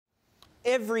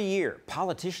Every year,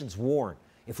 politicians warn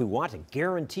if we want to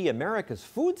guarantee America's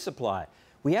food supply,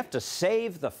 we have to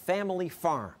save the family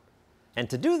farm. And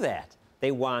to do that,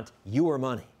 they want your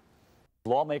money.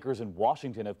 Lawmakers in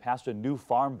Washington have passed a new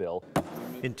farm bill.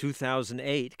 In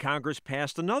 2008, Congress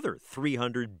passed another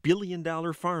 $300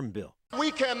 billion farm bill.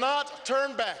 We cannot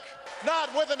turn back,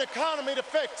 not with an economy to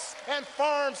fix and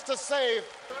farms to save.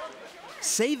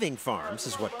 Saving farms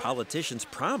is what politicians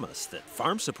promise that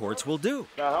farm supports will do.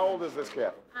 Now, how old is this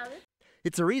cat?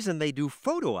 It's a reason they do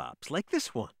photo ops like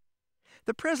this one.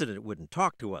 The president wouldn't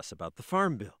talk to us about the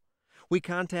farm bill. We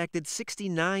contacted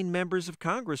 69 members of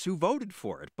Congress who voted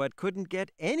for it, but couldn't get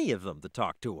any of them to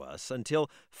talk to us until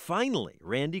finally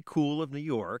Randy Kuhl of New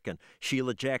York and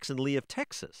Sheila Jackson Lee of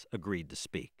Texas agreed to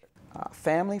speak.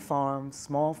 Family farms,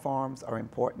 small farms are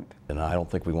important. And I don't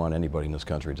think we want anybody in this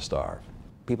country to starve.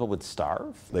 People would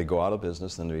starve? They go out of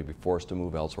business, then they'd be forced to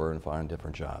move elsewhere and find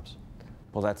different jobs.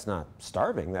 Well, that's not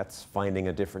starving, that's finding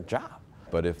a different job.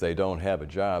 But if they don't have a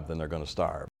job, then they're going to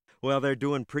starve. Well, they're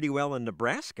doing pretty well in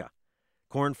Nebraska.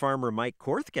 Corn farmer Mike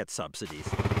Korth gets subsidies.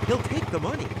 He'll take the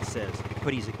money, he says,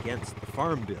 but he's against the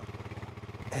farm bill.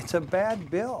 It's a bad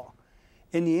bill.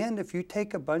 In the end, if you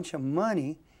take a bunch of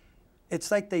money,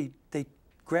 it's like they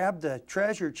grab the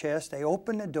treasure chest, they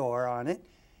open the door on it,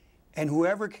 and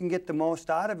whoever can get the most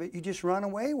out of it, you just run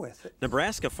away with it.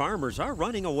 Nebraska farmers are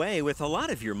running away with a lot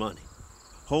of your money.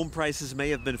 Home prices may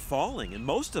have been falling in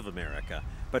most of America,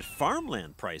 but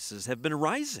farmland prices have been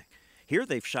rising. Here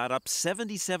they've shot up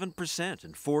 77%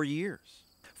 in 4 years.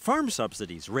 Farm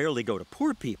subsidies rarely go to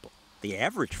poor people. The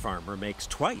average farmer makes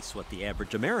twice what the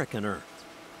average American earns.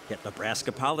 Yet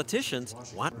Nebraska politicians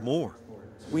want more.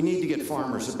 We need to get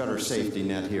farmers a better safety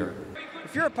net here.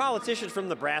 If you're a politician from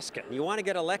Nebraska and you want to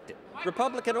get elected,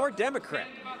 Republican or Democrat,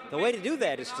 the way to do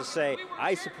that is to say,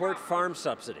 I support farm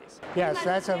subsidies. Yes,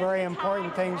 that's a very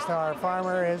important thing to our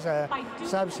farmer is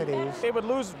subsidies. They would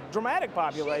lose dramatic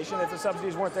population if the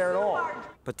subsidies weren't there at all.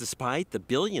 But despite the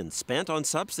billions spent on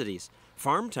subsidies,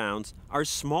 farm towns are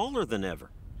smaller than ever.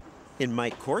 In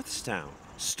Mike Korth's town,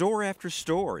 store after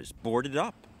store is boarded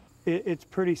up. It's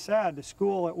pretty sad. The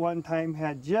school at one time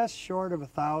had just short of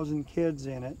 1,000 kids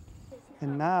in it,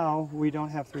 and now we don't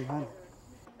have 300.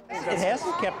 It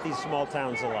hasn't kept these small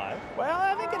towns alive. Well,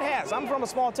 I think it has. I'm from a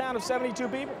small town of 72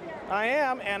 people. I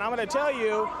am, and I'm going to tell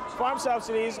you, farm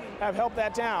subsidies have helped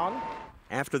that town.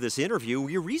 After this interview,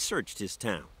 we researched his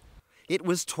town. It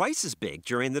was twice as big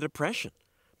during the Depression.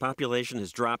 Population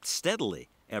has dropped steadily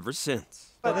ever since.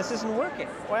 But this isn't working.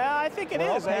 Well, I think it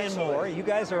is, paying actually. more. You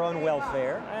guys are on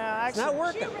welfare. It's not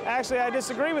working. Actually, I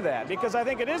disagree with that, because I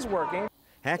think it is working.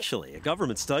 Actually, a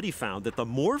government study found that the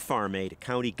more farm aid a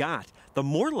county got, the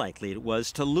more likely it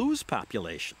was to lose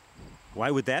population. Why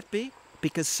would that be?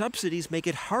 Because subsidies make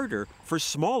it harder for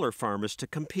smaller farmers to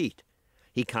compete.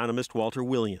 Economist Walter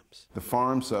Williams. The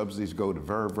farm subsidies go to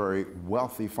very, very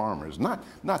wealthy farmers, not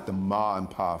the ma and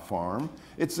pa farm.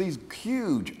 It's these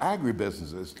huge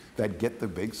agribusinesses that get the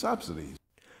big subsidies.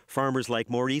 Farmers like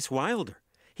Maurice Wilder.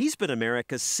 He's been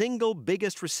America's single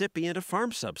biggest recipient of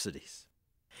farm subsidies.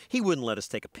 He wouldn't let us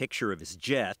take a picture of his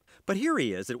jet, but here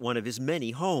he is at one of his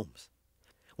many homes.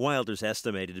 Wilder's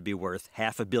estimated to be worth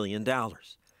 $500 million.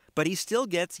 But he still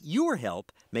gets your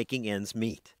help making ends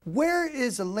meet. Where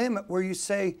is a limit where you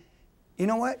say, you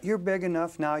know what, you're big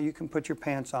enough now, you can put your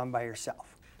pants on by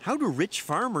yourself? How do rich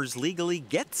farmers legally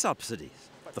get subsidies?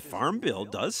 The Farm Bill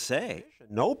does say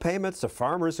no payments to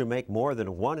farmers who make more than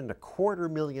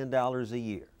 $1.25 million a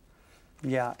year.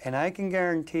 Yeah, and I can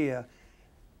guarantee you,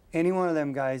 any one of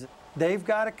them guys, they've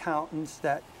got accountants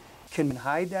that can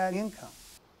hide that income.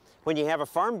 When you have a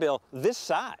farm bill this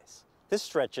size, this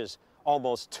stretches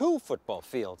almost 2 football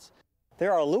fields.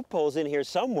 There are loopholes in here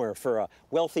somewhere for a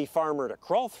wealthy farmer to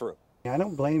crawl through. I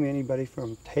don't blame anybody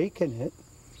from taking it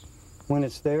when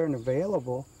it's there and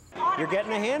available. You're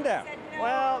getting a handout.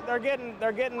 Well, they're getting,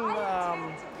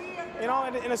 you know,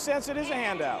 in a sense, it is a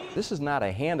handout. This is not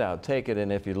a handout, take it,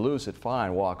 and if you lose it,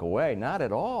 fine, walk away. Not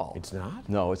at all. It's not?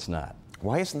 No, it's not.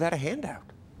 Why isn't that a handout?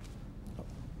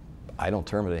 I don't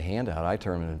term it a handout, I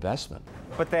term it an investment.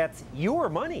 But that's your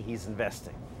money he's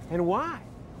investing. And why?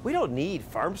 We don't need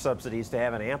farm subsidies to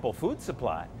have an ample food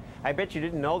supply. I bet you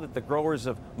didn't know that the growers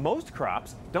of most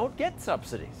crops don't get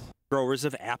subsidies. Growers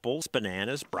of apples,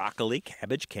 bananas, broccoli,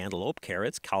 cabbage, cantaloupe,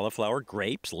 carrots, cauliflower,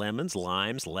 grapes, lemons,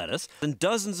 limes, lettuce, and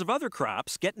dozens of other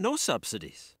crops get no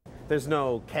subsidies. There's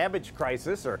no cabbage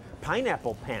crisis or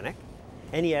pineapple panic.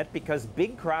 And yet, because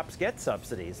big crops get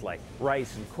subsidies like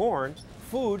rice and corn,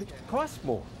 food costs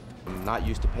more. I'm not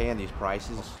used to paying these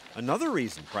prices. Another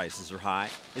reason prices are high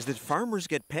is that farmers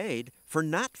get paid for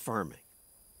not farming.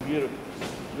 Beautiful.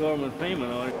 government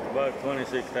payment on it, about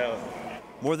 $26,000.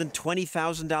 More than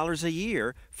 $20,000 a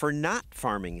year for not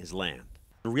farming his land.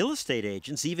 Real estate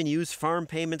agents even use farm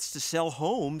payments to sell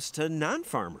homes to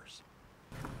non-farmers.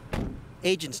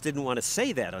 Agents didn't want to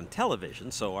say that on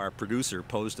television, so our producer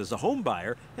posed as a home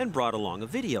buyer and brought along a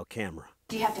video camera.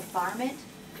 Do you have to farm it?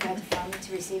 Do you have to farm it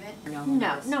to receive it?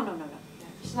 No.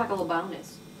 It's like a little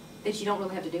bonus that you don't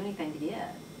really have to do anything to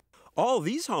get. All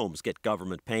these homes get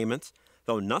government payments,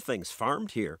 though nothing's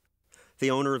farmed here.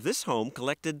 The owner of this home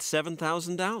collected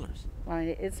 $7,000.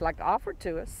 It's like offered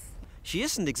to us. She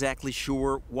isn't exactly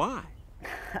sure why.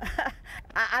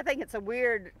 I think it's a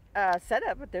weird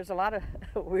setup, but there's a lot of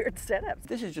weird setups.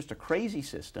 This is just a crazy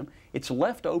system. It's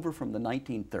left over from the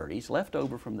 1930s, left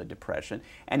over from the Depression,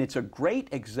 and it's a great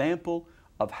example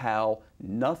of how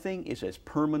nothing is as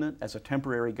permanent as a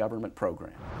temporary government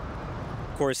program.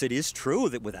 Of course, it is true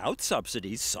that without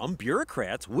subsidies, some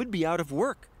bureaucrats would be out of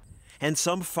work, and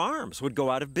some farms would go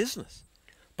out of business.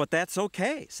 But that's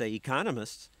okay, say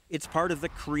economists. It's part of the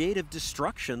creative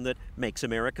destruction that makes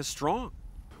America strong.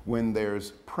 When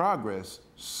there's progress,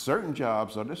 certain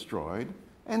jobs are destroyed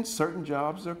and certain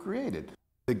jobs are created.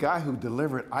 The guy who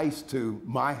delivered ice to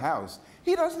my house,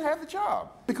 he doesn't have the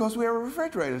job because we have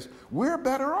refrigerators. We're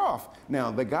better off.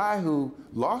 Now, the guy who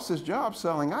lost his job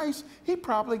selling ice, he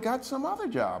probably got some other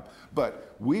job.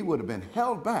 But we would have been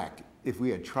held back if we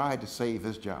had tried to save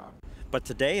his job. But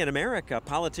today in America,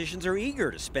 politicians are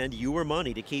eager to spend your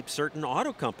money to keep certain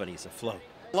auto companies afloat.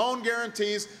 Loan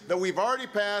guarantees that we've already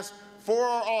passed for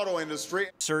our auto industry.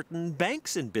 Certain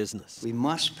banks in business. We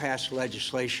must pass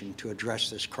legislation to address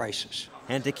this crisis.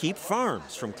 And to keep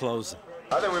farms from closing.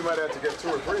 I think we might have to get 2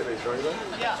 or 3 of these, don't you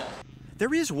think? Yeah.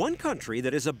 There is one country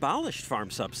that has abolished farm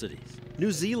subsidies,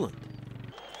 New Zealand.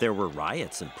 There were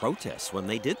riots and protests when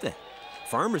they did that.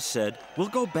 Farmers said, we'll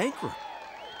go bankrupt.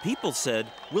 People said,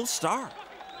 we'll starve.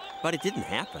 But it didn't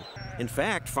happen. In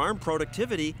fact, farm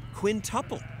productivity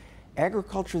quintupled.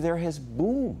 Agriculture there has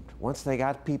boomed once they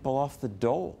got people off the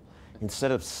dole.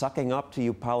 Instead of sucking up to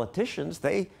you politicians,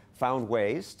 they found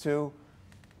ways to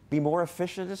be more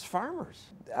efficient as farmers.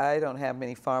 I don't have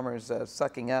many farmers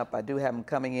sucking up. I do have them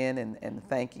coming in and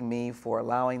thanking me for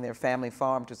allowing their family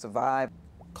farm to survive.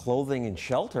 Clothing and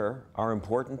shelter are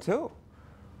important too.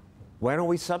 Why don't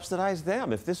we subsidize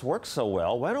them? If this works so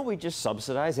well, why don't we just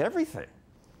subsidize everything?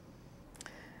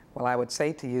 Well, I would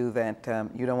say to you that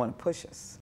you don't want to push us.